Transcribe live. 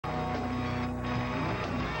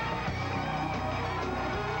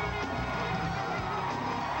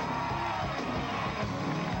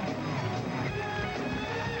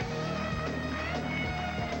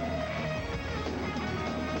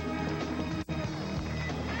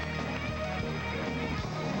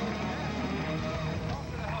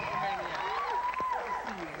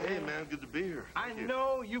good to be here. I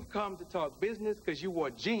know you've come to talk business because you wore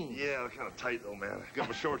jeans. Yeah, they're kind of tight, though, man. Got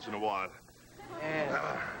my shorts in a wad. And,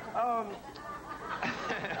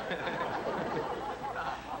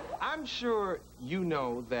 I'm sure you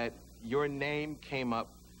know that your name came up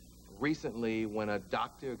recently when a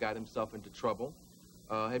doctor got himself into trouble.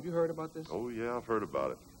 Have you heard about this? Oh, yeah, I've heard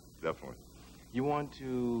about it. Definitely. You want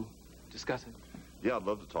to discuss it? Yeah, I'd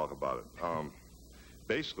love to talk about it.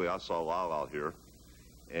 Basically, I saw Lyle out here,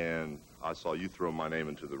 and I saw you throw my name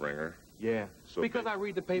into the ringer. Yeah. So because I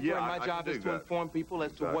read the paper, yeah, and my job is to inform people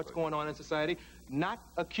as to what's going on in society, not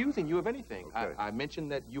accusing you of anything. Okay. I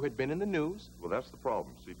mentioned that you had been in the news. Well, that's the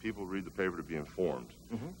problem. See, people read the paper to be informed.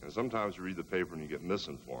 And sometimes you read the paper and you get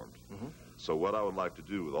misinformed. So what I would like to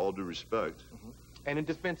do, with all due respect... And in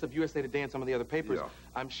defense of USA Today and some of the other papers, Yeah.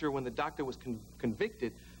 I'm sure when the doctor was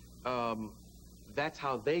convicted, that's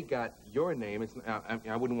how they got your name. It's,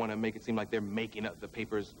 I wouldn't want to make it seem like they're making up the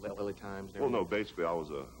papers, LA Times. Well, no, basically, I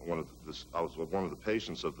was one of the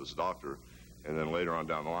patients of this doctor, and then later on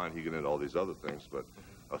down the line, he got into all these other things. But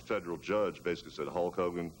a federal judge basically said, Hulk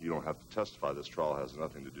Hogan, you don't have to testify. This trial has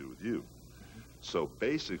nothing to do with you. So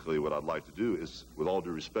basically, what I'd like to do is, with all due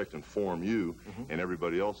respect, inform you and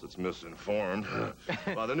everybody else that's misinformed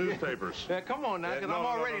by the newspapers. Yeah, come on now, because I'm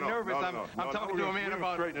already nervous. I'm talking to a man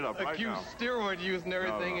about acute steroid use and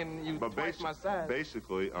everything, and you twice my size.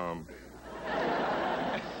 Basically,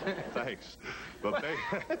 thanks. But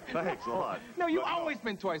thanks a lot. No, you've always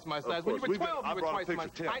been twice my size. When you were 12, you were twice my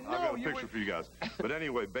size. I know. I got a picture for you guys. But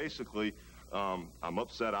anyway, basically, I'm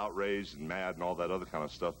upset, outraged, and mad, and all that other kind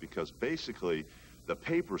of stuff because basically the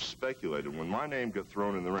paper speculated. When my name got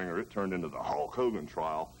thrown in the ringer, it turned into the Hulk Hogan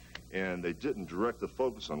trial, and they didn't direct the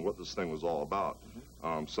focus on what this thing was all about.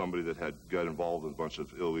 Somebody that had got involved in a bunch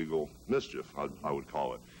of illegal mischief, I would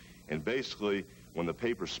call it. And basically, when the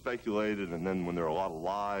paper speculated, and then when there were a lot of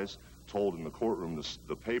lies told in the courtroom,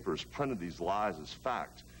 the papers printed these lies as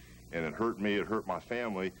fact. And it hurt me, it hurt my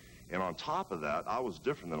family. And on top of that, I was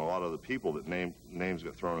different than a lot of the people that names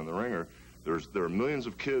get thrown in the ringer. There are millions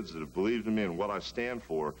of kids that have believed in me and what I stand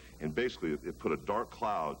for, and basically it put a dark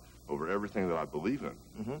cloud over everything that I believe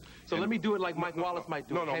in. So let me do it like Mike Wallace might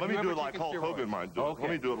do it. No, let me do it like Hulk Hogan might do it. Let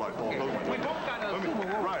me do it like Hulk Hogan might do it. We both got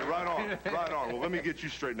to right on. Well, let me get you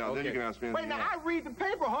straightened out, then you can ask me anything. Wait, now I read the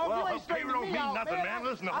paper, Hulk. Well, you ain't straightening don't me mean out, nothing, man.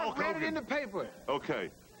 Listen to Hulk Hogan. I read it in the paper. Okay.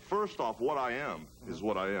 First off, what I am is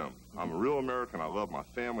what I am. I'm a real American. I love my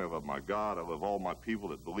family. I love my God. I love all my people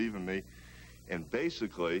that believe in me. And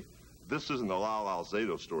basically, this isn't the Lyle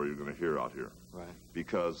Alzado story you're going to hear out here. Right.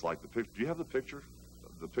 Because, like the picture, do you have the picture?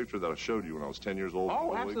 The picture that I showed you when I was 10 years old?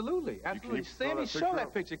 Oh, absolutely. Absolutely. Sandy, show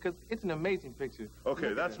that picture, because it's an amazing picture.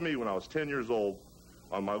 Okay, that's me when I was 10 years old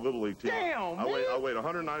on my Little League team. Damn, man. I weighed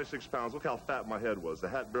 196 pounds. Look how fat my head was. The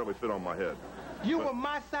hat barely fit on my head. You were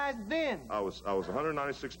my size then. I was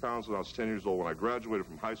 196 pounds when I was 10 years old. When I graduated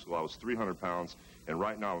from high school, I was 300 pounds, and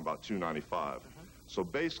right now I'm about 295. So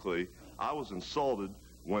basically, I was insulted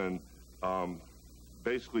when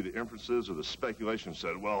basically the inferences or the speculation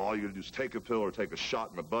said, well, all you gotta do is take a pill or take a shot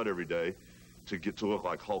in the butt every day to get to look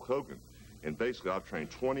like Hulk Hogan. And basically, I've trained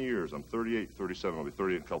 20 years. I'm 38, 37. I'll be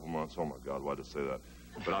 38 in a couple months. Oh, my God, why did I say that?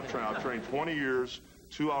 But I've trained 20 years,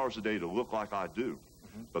 2 hours a day to look like I do.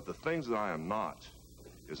 But the things that I am not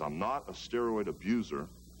is I'm not a steroid abuser,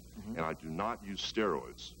 and I do not use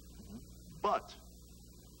steroids. But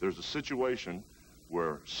there's a situation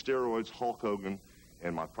where steroids, Hulk Hogan,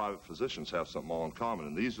 and my private physicians have something all in common,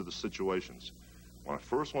 and these are the situations. When I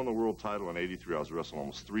first won the world title in '83, I was wrestling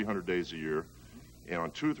almost 300 days a year, and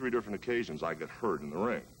on 2 or 3 different occasions, I got hurt in the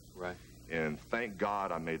ring. Right. And thank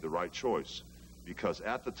God I made the right choice, because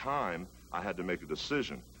at the time, I had to make a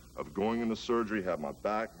decision of going into surgery, have my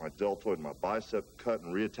back, my deltoid, and my bicep cut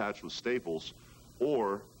and reattached with staples,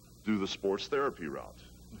 or do the sports therapy route.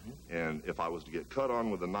 And if I was to get cut on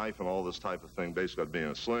with a knife and all this type of thing, basically I'd be in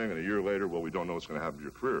a sling, and a year later, well, we don't know what's going to happen to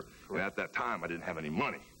your career. And at that time, I didn't have any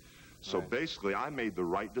money. So basically, I made the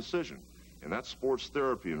right decision. And that sports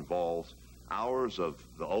therapy involved hours of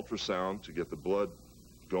the ultrasound to get the blood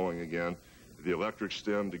going again, the electric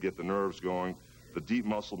stim to get the nerves going, the deep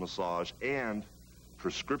muscle massage, and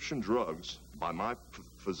prescription drugs by my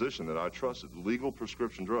physician that I trusted, legal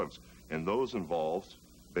prescription drugs. And those involved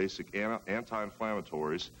basic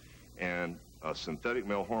anti-inflammatories and a synthetic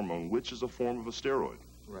male hormone, which is a form of a steroid.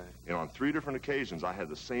 Right. And on 3 different occasions, I had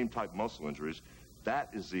the same type muscle injuries. That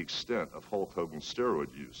is the extent of Hulk Hogan's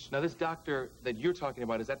steroid use. Now, this doctor that you're talking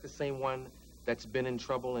about, is that the same one that's been in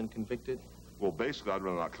trouble and convicted? Well, basically, I'd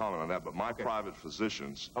rather not comment on that, but my private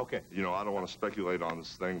physicians, you know, I don't want to speculate on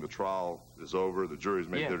this thing. The trial is over. The jury's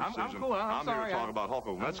made their decision. I'm cool. I'm here sorry, to talk about Hulk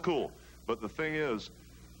Hogan. That's cool. But the thing is,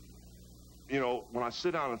 you know, when I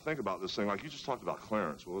sit down and think about this thing, like you just talked about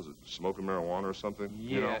Clarence, what was it, smoking marijuana or something?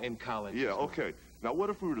 Yeah, you know? in college. Yeah, okay. Now, what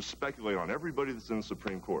if we were to speculate on everybody that's in the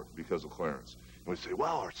Supreme Court because of Clarence? And we'd say,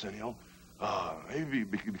 well, Arsenio, maybe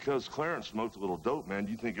because Clarence smoked a little dope, man,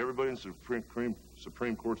 do you think everybody in the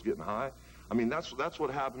Supreme Court's getting high? I mean, that's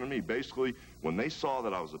what happened to me. Basically, when they saw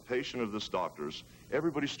that I was a patient of this doctor's,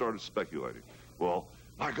 everybody started speculating. Well,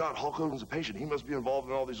 my God, Hulk Hogan's a patient. He must be involved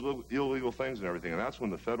in all these illegal things and everything. And that's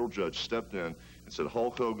when the federal judge stepped in and said,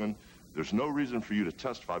 Hulk Hogan, there's no reason for you to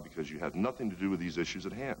testify because you have nothing to do with these issues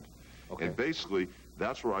at hand. Okay. And basically,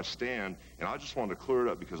 that's where I stand. And I just wanted to clear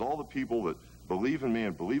it up because all the people that believe in me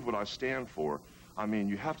and believe what I stand for, I mean,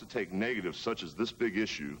 you have to take negatives such as this big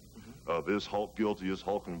issue of is Hulk guilty, is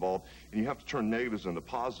Hulk involved, and you have to turn negatives into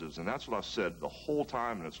positives. And that's what I've said the whole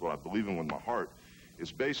time, and it's what I believe in with my heart,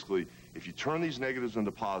 is basically, if you turn these negatives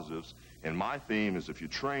into positives, and my theme is if you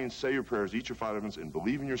train, say your prayers, eat your vitamins, and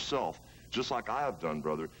believe in yourself, just like I have done,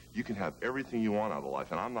 brother, you can have everything you want out of life,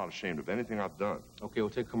 and I'm not ashamed of anything I've done. Okay, we'll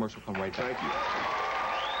take a commercial, come right back. Thank you.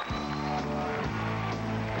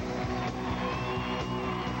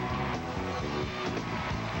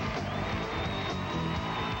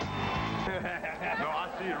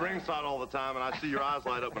 Ringside all the time, and I see your eyes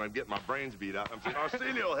light up when I'm getting my brains beat out. I'm saying,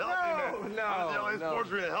 Arsenio, help me, man. No. Sports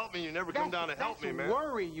really help me. You never come down to help me, man. That's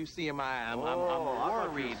worry you see in my eye. I'm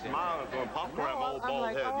worried. I'm smiling, throwing popcorn at my old bald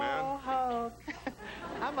head, man. Hulk.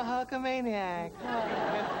 I'm a Hulkamaniac.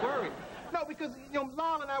 That's worry. No, because, you know,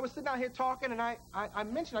 Lyle and I were sitting out here talking, and I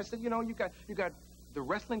mentioned, I said, you know, you got the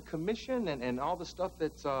Wrestling Commission and all the stuff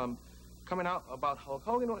that's coming out about Hulk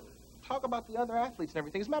Hogan. Talk about the other athletes and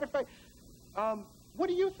everything. As a matter of fact, what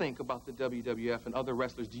do you think about the WWF and other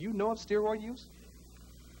wrestlers? Do you know of steroid use?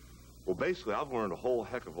 Well, basically, I've learned a whole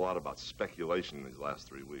heck of a lot about speculation in these last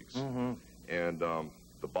 3 weeks. Mm-hmm. And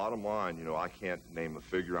the bottom line, you know, I can't name a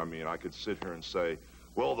figure. I mean, I could sit here and say,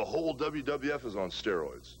 well, the whole WWF is on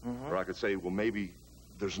steroids. Mm-hmm. Or I could say, well, maybe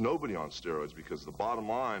there's nobody on steroids, because the bottom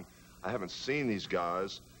line, I haven't seen these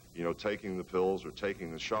guys, you know, taking the pills or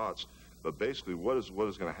taking the shots. But basically, what is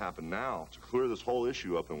going to happen now to clear this whole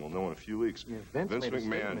issue up, and we'll know in a few weeks. Yeah, Vince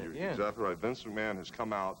McMahon, you're exactly right. Vince McMahon has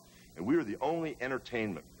come out, and we are the only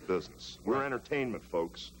entertainment business. We're entertainment,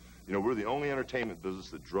 folks. You know, we're the only entertainment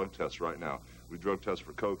business that drug tests right now. We drug test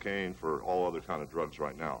for cocaine, for all other kind of drugs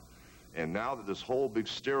right now. And now that this whole big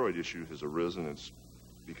steroid issue has arisen, it's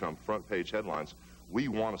become front-page headlines, we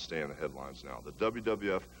want to stay in the headlines now. The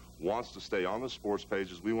WWF wants to stay on the sports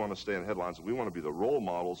pages. We want to stay in headlines, and we want to be the role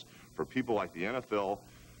models for people like the NFL,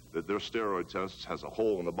 that their steroid tests has a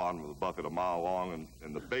hole in the bottom of the bucket a mile long,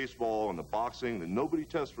 and the baseball and the boxing, that nobody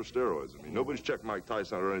tests for steroids. I mean, nobody's checked Mike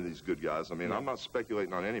Tyson or any of these good guys. I mean, I'm not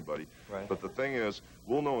speculating on anybody, but the thing is,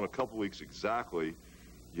 we'll know in a couple weeks exactly,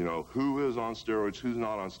 you know, who is on steroids, who's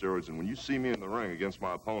not on steroids, and when you see me in the ring against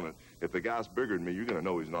my opponent, if the guy's bigger than me, you're going to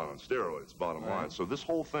know he's not on steroids, bottom line. So this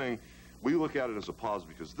whole thing, we look at it as a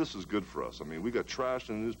positive because this is good for us. I mean, we got trashed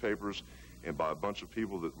in the newspapers and by a bunch of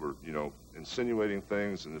people that were, you know, insinuating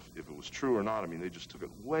things, and if it was true or not, I mean, they just took it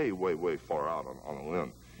way, way, way far out on a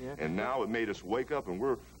limb. Yeah. And now it made us wake up, and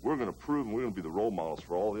we're going to prove, and we're going to be the role models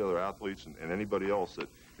for all the other athletes and anybody else that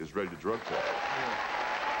is ready to drug test. Yeah.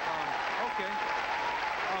 Okay.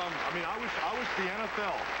 I mean, I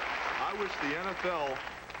wish the NFL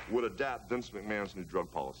would adapt Vince McMahon's new drug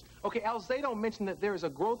policy. Okay, Alzado mentioned that there is a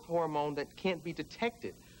growth hormone that can't be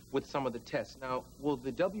detected with some of the tests. Now, will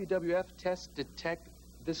the WWF test detect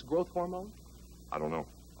this growth hormone? I don't know.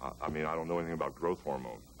 I mean, I don't know anything about growth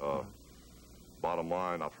hormone. Bottom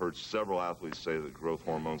line, I've heard several athletes say that growth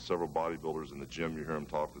hormone, several bodybuilders in the gym, you hear them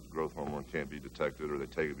talk that growth hormone can't be detected or they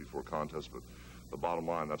take it before contests, but the bottom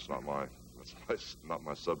line, that's not my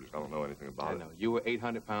subject. I don't know anything about it. I know. You were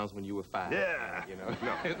 800 pounds when you were 5. Yeah. You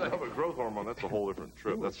know? No, but growth hormone, that's a whole different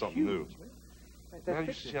trip. That's something new. Now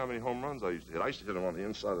you should see how many home runs I used to hit. I used to hit them on the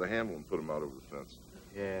inside of the handle and put them out over the fence.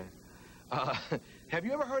 Yeah. Have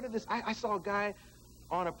you ever heard of this? I saw a guy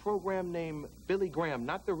on a program named Billy Graham,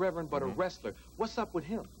 not the Reverend, but a wrestler. What's up with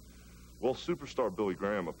him? Well, superstar Billy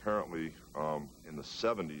Graham apparently in the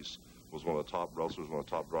 70s was one of the top wrestlers, one of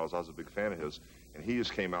the top draws. I was a big fan of his. And he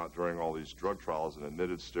just came out during all these drug trials and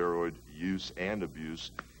admitted steroid use and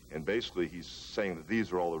abuse. And basically, he's saying that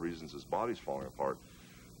these are all the reasons his body's falling apart.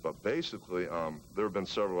 But basically, there have been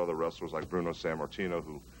several other wrestlers like Bruno Sammartino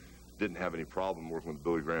who didn't have any problem working with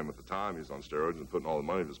Billy Graham at the time. He's on steroids and putting all the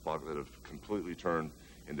money in his pocket, that have completely turned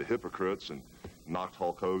into hypocrites and knocked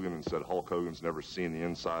Hulk Hogan and said Hulk Hogan's never seen the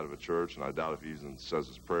inside of a church, and I doubt if he even says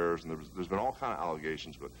his prayers. And there's been all kind of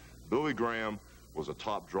allegations, but Billy Graham was a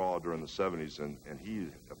top draw during the 70s, and he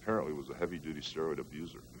apparently was a heavy-duty steroid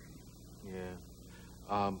abuser. Yeah.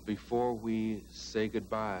 Before we say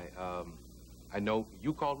goodbye, I know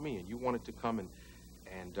you called me and you wanted to come and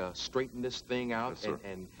straighten this thing out. Yes,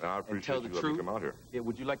 and I appreciate and tell the you letting truth. me come out here. Yeah,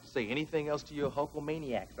 would you like to say anything else to your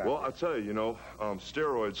Hulkamaniacs out Well, there? I tell you,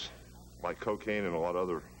 steroids, like cocaine and a lot of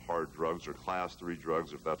other hard drugs, or class 3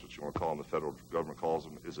 drugs, if that's what you want to call them, the federal government calls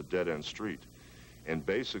them, is a dead-end street. And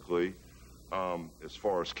basically, as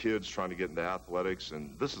far as kids trying to get into athletics,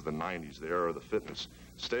 and this is the 90s, the era of the fitness,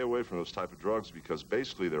 stay away from those type of drugs because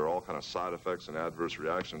basically they're all kind of side effects and adverse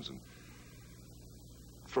reactions. And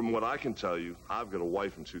from what I can tell you, I've got a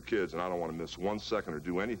wife and 2 kids, and I don't want to miss 1 second or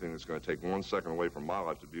do anything that's going to take 1 second away from my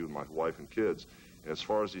life to be with my wife and kids. And as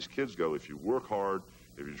far as these kids go, if you work hard,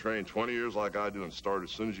 if you train 20 years like I do and start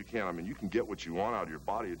as soon as you can, I mean, you can get what you want out of your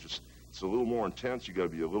body. It's a little more intense. You got to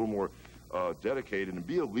be a little more dedicated and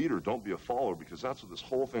be a leader. Don't be a follower, because that's what this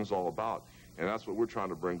whole thing's all about. And that's what we're trying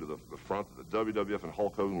to bring to the front of the WWF and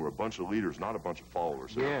Hulk Hogan. We're a bunch of leaders, not a bunch of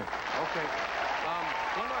followers. Yeah, okay.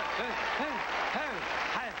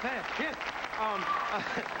 Yes.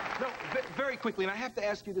 No, very quickly, and I have to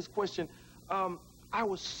ask you this question. I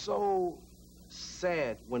was so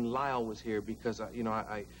sad when Lyle was here because,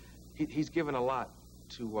 he's given a lot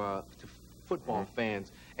to football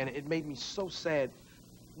fans, and it made me so sad.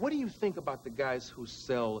 What do you think about the guys who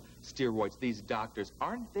sell steroids, these doctors?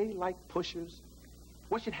 Aren't they like pushers?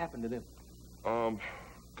 What should happen to them?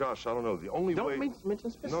 Gosh, I don't know. The only way... Don't mention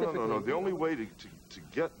specifically. No. The only way to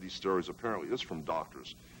get these steroids apparently is from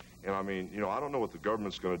doctors. And I mean, I don't know what the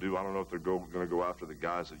government's going to do. I don't know if they're going to go after the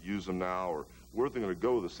guys that use them now or where they're going to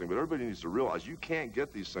go with this thing. But everybody needs to realize you can't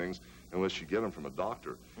get these things unless you get them from a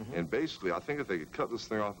doctor. And basically, I think if they could cut this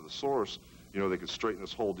thing off at the source, they could straighten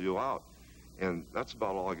this whole deal out. And that's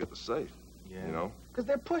about all I get to say. Yeah. Because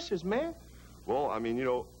they're pushers, man. Well, I mean,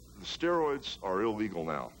 the steroids are illegal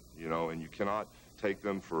now, and you cannot take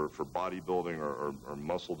them for bodybuilding or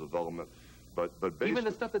muscle development. But basically... Even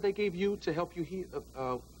the stuff that they gave you to help you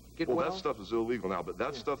get well? Well, that stuff is illegal now, but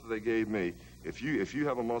that stuff that they gave me, if you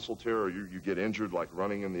have a muscle tear or you get injured like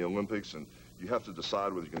running in the Olympics and you have to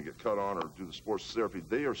decide whether you're going to get cut on or do the sports therapy,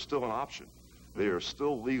 they are still an option. They are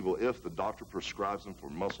still legal if the doctor prescribes them for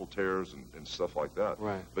muscle tears and stuff like that.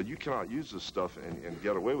 Right. But you cannot use this stuff and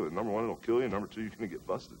get away with it. Number one, it'll kill you. Number two, you're going to get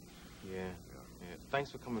busted. Yeah. Thanks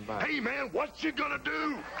for coming by. Hey, man, what you gonna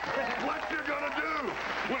do? What you gonna do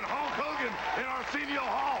when Hulk Hogan and Arsenio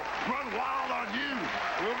Hall run wild on you?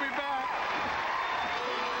 We'll be back.